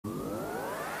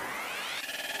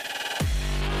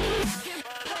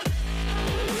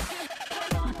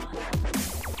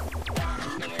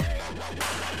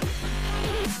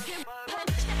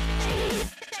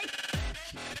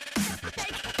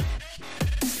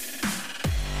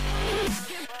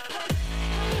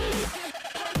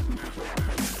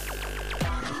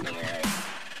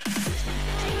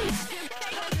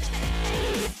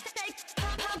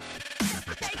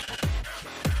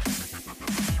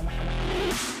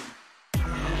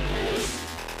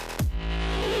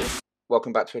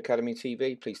Welcome back to Academy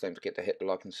TV. Please don't forget to hit the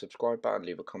like and subscribe button,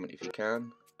 leave a comment if you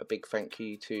can. A big thank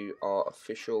you to our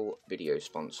official video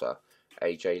sponsor,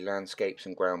 AJ Landscapes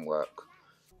and Groundwork.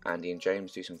 Andy and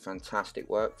James do some fantastic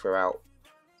work throughout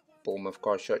Bournemouth,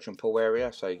 Christchurch and Poole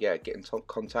area. So yeah, get in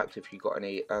contact if you've got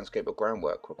any landscape or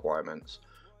groundwork requirements.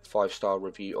 5-star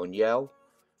review on Yale,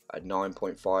 a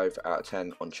 9.5 out of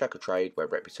 10 on Checkatrade, where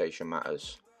reputation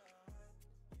matters.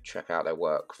 Check out their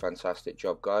work. Fantastic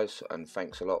job, guys, and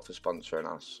thanks a lot for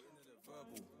sponsoring us.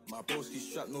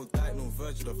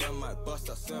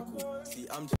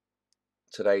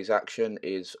 Today's action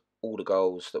is all the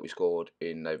goals that we scored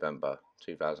in November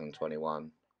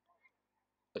 2021.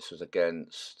 This was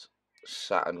against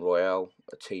Saturn Royale,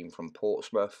 a team from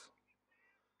Portsmouth.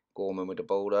 Gorman with the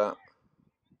ball there.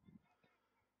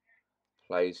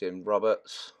 Plays in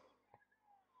Roberts.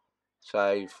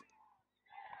 Save.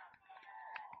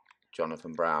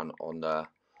 Jonathan Brown on the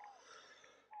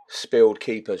spilled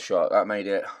keeper's shot. That made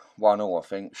it 1-1, I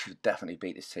think. Should definitely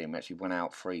beat this team. We actually went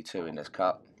out 3-2 in this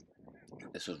cup.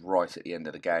 This was right at the end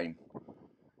of the game.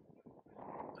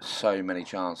 So many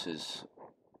chances.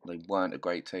 They weren't a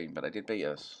great team, but they did beat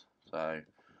us. So,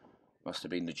 must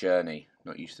have been the journey,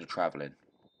 not used to travelling.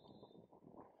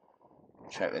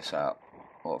 Check this out.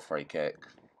 What a free kick.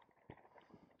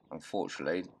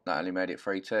 Unfortunately, that only made it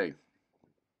 3-2.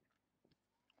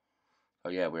 Oh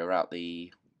yeah, we were out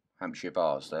the Hampshire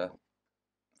bars there.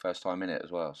 First time in it as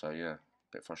well, so yeah, a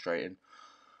bit frustrating.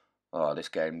 Oh,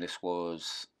 this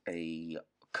was a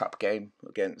cup game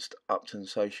against Upton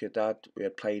Sociedad. We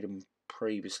had played them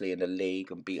previously in the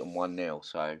league and beaten 1-0,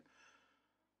 so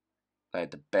they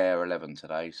had the bare 11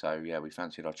 today, so yeah, we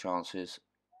fancied our chances.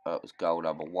 It was goal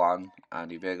number 1,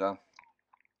 Andy Vigor.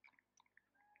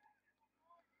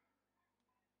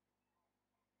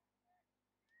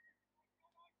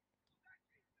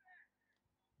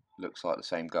 Looks like the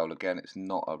same goal again. It's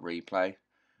not a replay.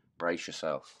 Brace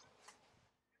yourself.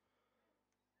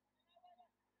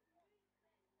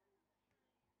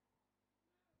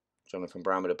 Jonathan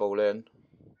Brown with the ball in.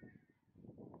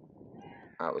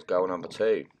 That was goal number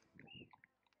 2.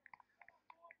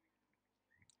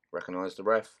 Recognise the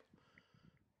ref.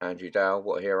 Andrew Dow,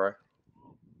 what a hero.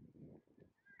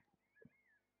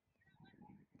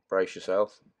 Brace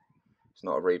yourself. It's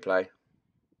not a replay.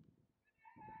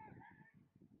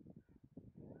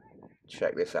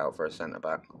 Check this out for a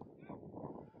centre-back.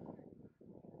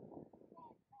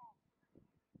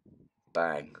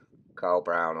 Bang. Carl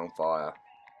Brown on fire.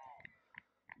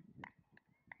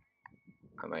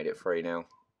 I made it 3-0. I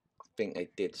think they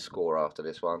did score after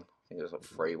this one. I think it was like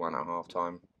 3-1 at half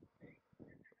time.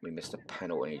 We missed a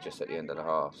penalty just at the end of the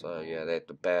half. So yeah, they had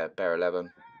the bare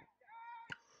 11.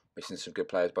 Missing some good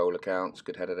players by all accounts.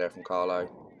 Good header there from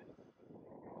Carlo.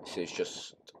 This is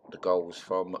just the goals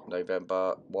from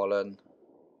November. Wallen.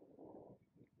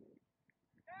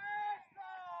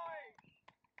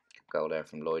 Goal there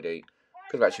from Lloydie.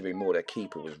 Could have actually been more. Their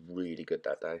keeper was really good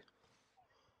that day.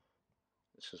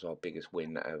 This was our biggest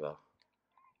win ever.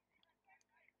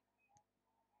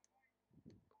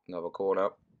 Another corner.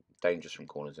 Dangerous from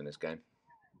corners in this game.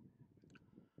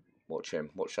 Watch him.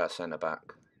 Watch that centre back.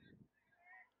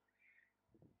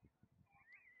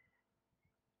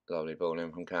 Lovely ball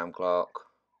in from Cam Clark.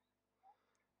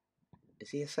 Is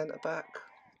he a centre back?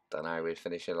 Don't know. We're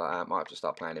finishing like that. Might have to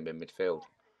start playing him in midfield.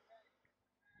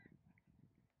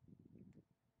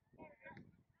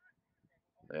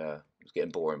 Yeah, it's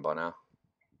getting boring by now.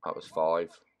 That was 5.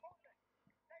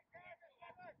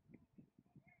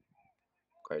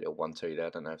 Great little 1-2 there.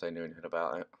 Don't know if they knew anything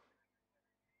about it.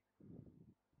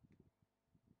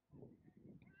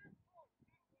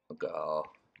 Oh.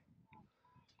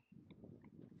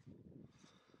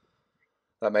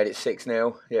 That made it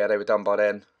 6-0. Yeah, they were done by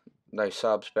then. No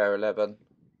subs, bare 11.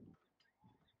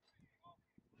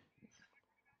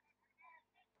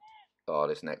 Oh,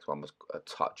 this next one was a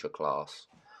touch of class.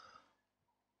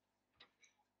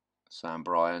 Sam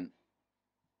Bryant.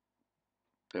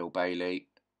 Bill Bailey.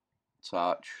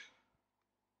 Touch.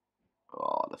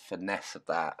 Oh, the finesse of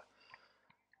that.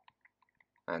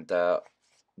 And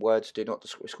words do not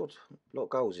describe. We scored a lot of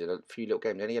goals in a few little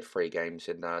games. Then he had 3 games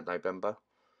in November.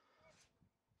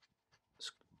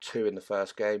 2 in the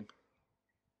first game.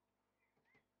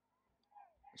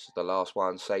 This is the last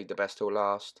one. Saved the best till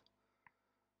last.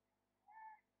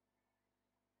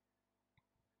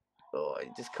 Oh,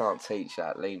 you just can't teach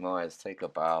that. Lee Myers, take a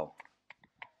bow.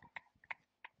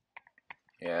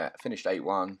 Yeah, finished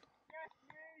 8-1.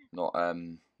 Not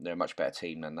they're a much better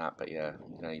team than that, but yeah,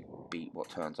 you can only beat what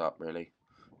turns up really.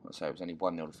 So it was only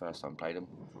 1-0 the first time I played them.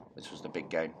 This was the big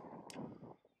game.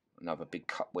 Another big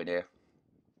cup win here.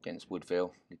 against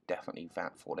Woodville. They definitely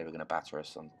thought they were going to batter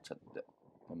us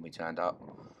when we turned up.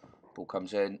 Ball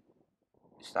comes in.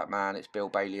 It's that man. It's Bill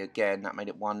Bailey again. That made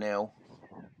it 1-0.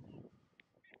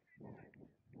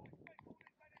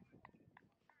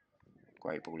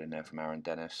 Great ball in there from Aaron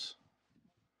Dennis.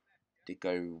 Did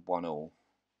go 1-1.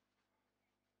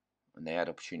 And they had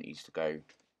opportunities to go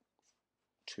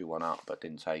 2-1 up, but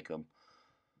didn't take them.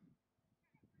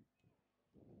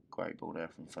 Great ball there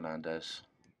from Fernandez.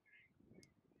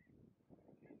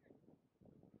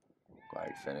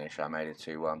 Great finish. I made it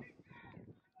 2-1.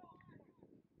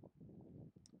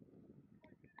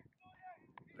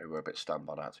 They were a bit stunned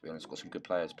by that, to be honest. Got some good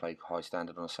players. Played high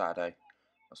standard on a Saturday.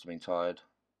 Must have been tired.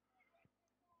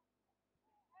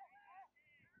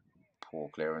 Poor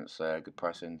clearance there. Good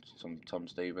pressing. Some Tom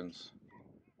Stevens.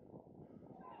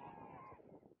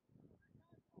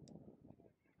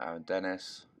 Aaron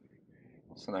Dennis.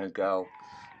 It's an own goal.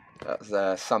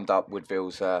 That's summed up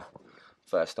Woodville's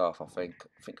first half, I think.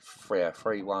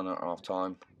 3-1 at half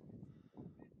time.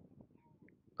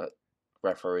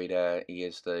 Referee there, he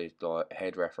is the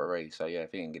head referee, so yeah,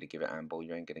 if you ain't going to give it handball,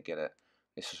 you ain't going to get it.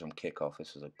 This is from kick-off.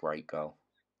 This is a great goal.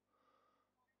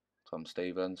 Tom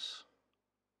Stevens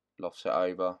lofts it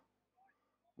over.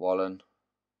 Wallen.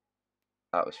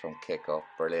 That was from kick-off.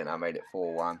 Brilliant. I made it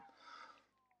 4-1.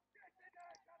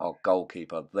 Our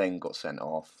goalkeeper then got sent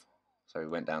off, so we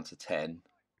went down to 10.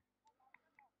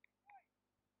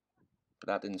 But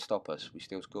that didn't stop us. We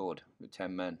still scored with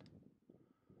 10 men.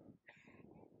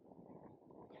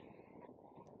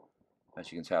 As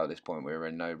you can tell at this point, we were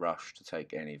in no rush to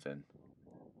take anything.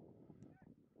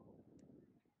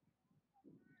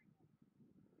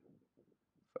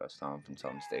 First time from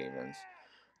Tom Stevens.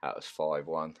 That was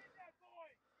 5-1. I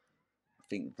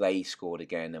think they scored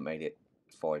again and made it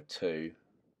 5-2.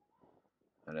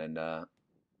 And then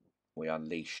we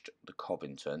unleashed the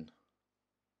Covington.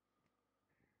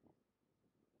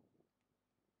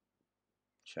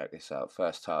 Check this out.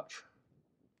 First touch.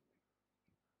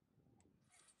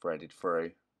 Threaded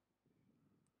through.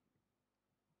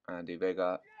 Andy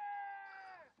Vigor.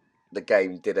 The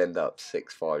game did end up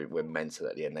 6-5. We're mental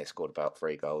at the end. They scored about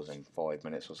 3 goals in 5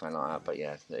 minutes or something like that. But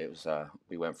yeah, it was.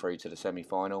 We went through to the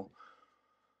semi-final.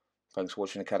 Thanks for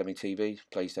watching Academy TV.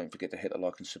 Please don't forget to hit the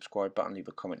like and subscribe button. Leave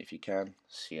a comment if you can.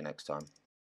 See you next time.